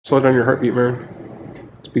Slow down your heartbeat, Marin.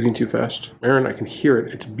 It's beating too fast. Marin, I can hear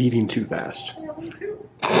it. It's beating too fast. Yeah, me too.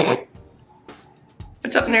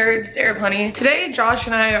 What's up, nerds? Arab Honey. Today, Josh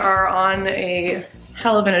and I are on a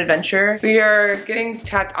hell of an adventure. We are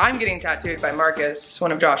I'm getting tattooed by Marcus,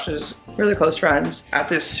 one of Josh's really close friends, at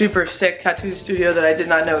this super sick tattoo studio that I did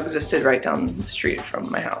not know existed right down the street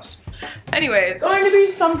from my house. Anyway, it's going to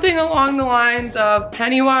be something along the lines of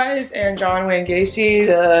Pennywise and John Wayne Gacy,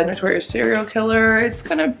 the notorious serial killer.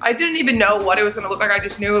 I didn't even know what it was gonna look like. I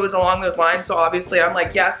just knew it was along those lines. So obviously I'm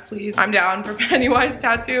like, yes, please. I'm down for Pennywise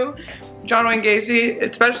tattoo. John Wayne Gacy,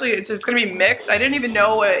 especially, it's gonna be mixed. I didn't even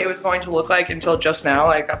know what it was going to look like until just now.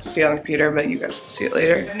 I got to see it on the computer, but you guys will see it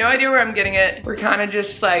later. I have no idea where I'm getting it. We're kind of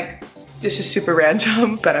just like, this is super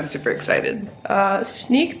random, but I'm super excited.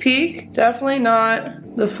 Sneak peek, definitely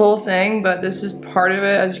not the full thing, but this is part of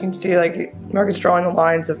it. As you can see, like, Marcus drawing the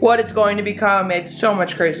lines of what it's going to become. It's so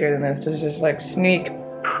much crazier than this. This is just like sneak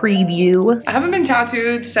preview. I haven't been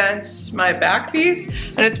tattooed since my back piece,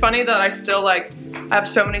 and it's funny that I still like have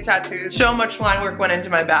so many tattoos. So much line work went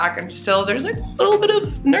into my back, and still there's like a little bit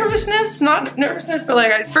of nervousness, not nervousness, but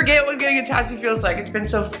like I forget what getting a tattoo feels like. It's been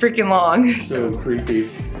so freaking long. So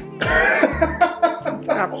creepy. It's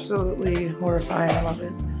absolutely horrifying. I love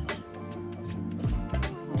it.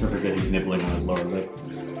 Don't forget he's nibbling on his lower lip.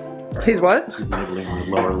 He's what? He's nibbling on his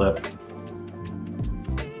lower lip.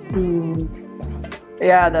 Ooh.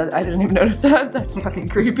 Yeah, I didn't even notice that. That's fucking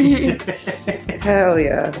creepy. Hell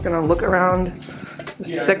yeah. I'm gonna look around the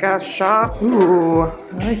sick ass shop. Ooh,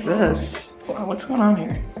 I like this. Wow, what's going on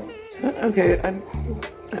here? Okay,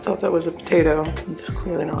 I thought that was a potato. It's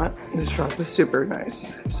clearly not. This shop is super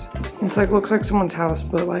nice. It's like, looks like someone's house,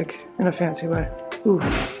 but like in a fancy way. Ooh.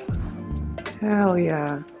 Hell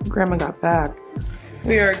yeah. Grandma got back.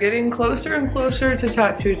 We are getting closer and closer to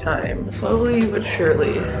tattoo time. Slowly but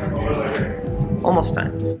surely. Almost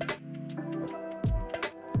time.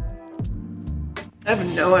 I have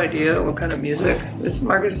no idea what kind of music this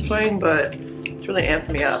Marcus is playing, but it's really amped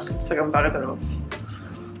me up. It's like I'm about to go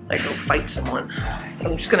fight someone.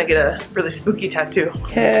 I'm just gonna get a really spooky tattoo.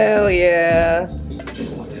 Hell yeah.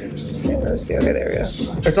 Let's see, okay, there we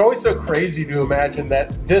go. It's always so crazy to imagine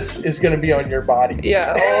that this is going to be on your body.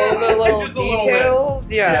 Yeah, all the little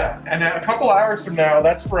details. Yeah. And a couple hours from now,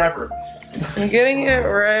 that's forever. I'm getting it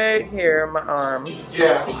right here in my arm.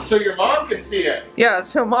 Yeah, so your mom can see it. Yeah,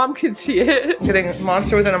 so mom can see it. Getting a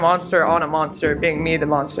monster within a monster on a monster, being me the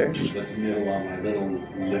monster. Let's nibble on my little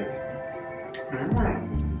lip.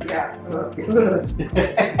 Yeah. Love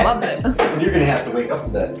it. You're gonna have to wake up to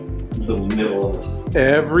that little nibble.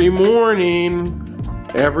 Every morning,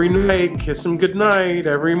 every night, kiss him goodnight.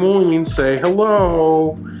 Every morning, say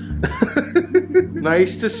hello.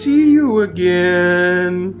 Nice to see you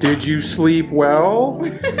again. Did you sleep well?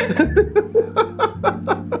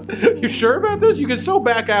 You sure about this? You can still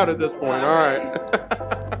back out at this point. All right.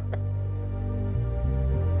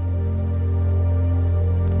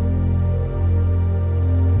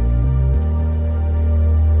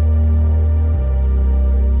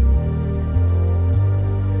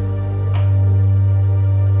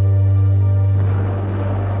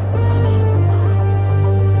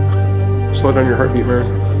 Slow down your heartbeat, Marin.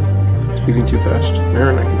 It's beating too fast.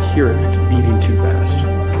 Marin, I can hear it. It's beating too fast.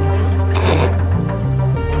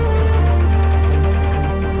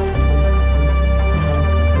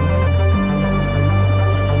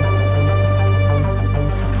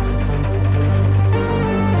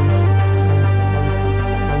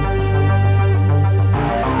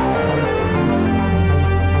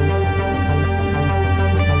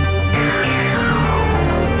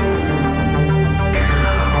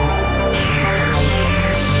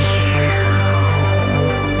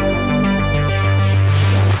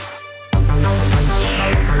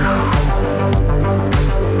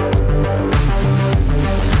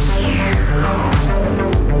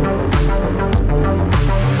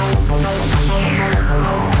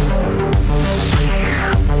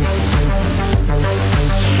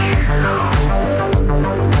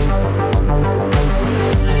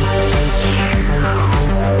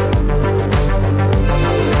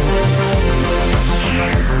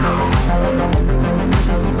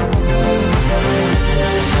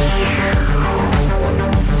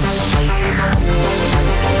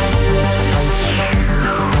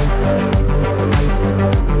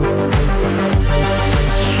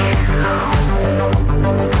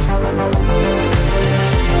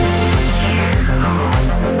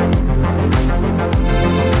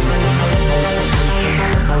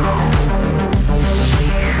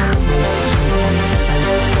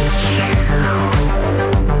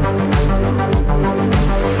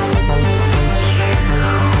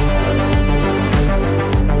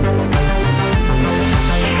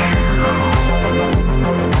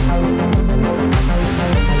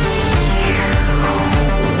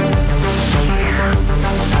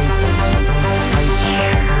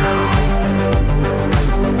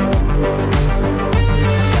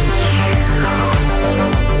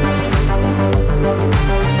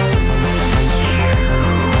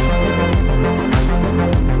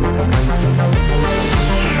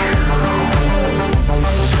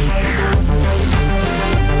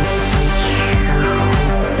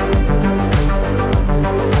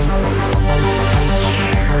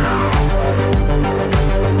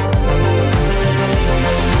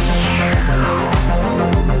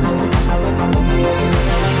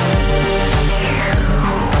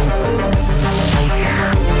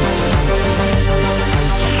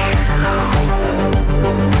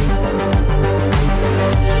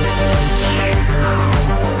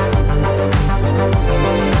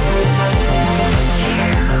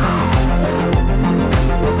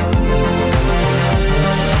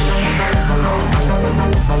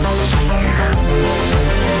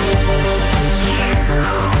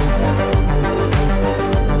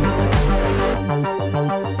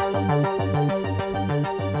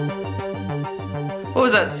 what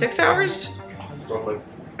was that, 6 hours?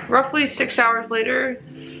 Roughly 6 hours later,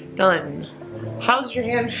 done. How's your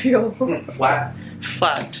hand feel? Flat.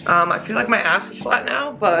 Flat. I feel like my ass is flat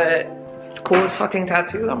now, but it's coolest fucking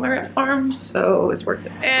tattoo on my arm, so it's worth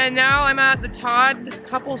it. And now I'm at the Todd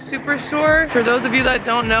Couple Superstore. For those of you that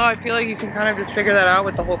don't know, I feel like you can kind of just figure that out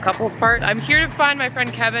with the whole couples part. I'm here to find my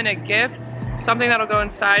friend Kevin a gift, something that'll go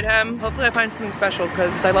inside him. Hopefully I find something special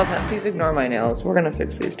because I love him. Please ignore my nails. We're gonna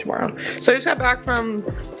fix these tomorrow. So I just got back from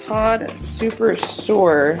Todd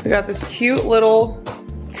Superstore. We got this cute little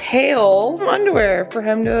tail underwear for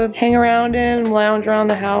him to hang around in, lounge around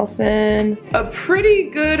the house in. A pretty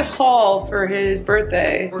good haul for his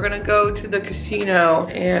birthday. We're gonna go to the casino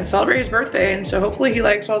and celebrate his birthday, and so hopefully he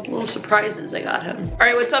likes all the little surprises I got him. All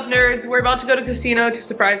right, what's up, nerds? We're about to go to casino to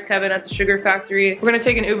surprise Kevin at the Sugar Factory. We're gonna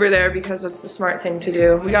take an Uber there because that's the smart thing to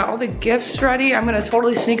do. We got all the gifts ready. I'm gonna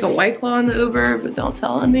totally sneak a White Claw in the Uber, but don't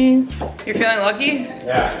tell on me. You're feeling lucky?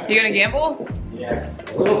 Yeah. You gonna gamble? Yeah.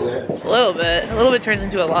 A little bit. A little bit. A little bit turns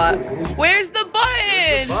into a lot. Where's the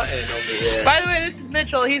button? Button over here. By the way, this is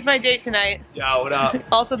Mitchell. He's my date tonight. Yo, what up?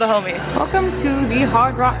 Also the homie. Welcome to the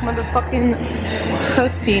Hard Rock motherfucking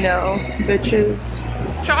casino, bitches.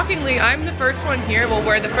 Shockingly, I'm the first one here. Well,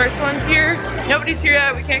 we're the first ones here. Nobody's here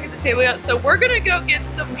yet. We can't get the table yet. So we're gonna go get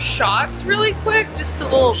some shots really quick. Just a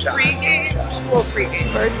little pregame. Just a little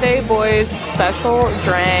pregame. Birthday boys special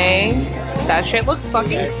drink. That shit looks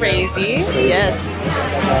fucking crazy. Yes.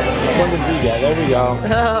 There we go.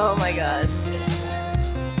 Oh my god.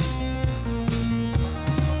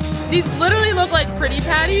 These literally look like pretty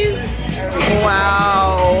patties.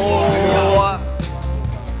 Wow.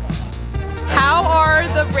 How are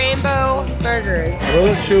the rainbow burgers? A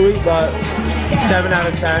little chewy, but 7 out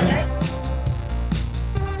of 10.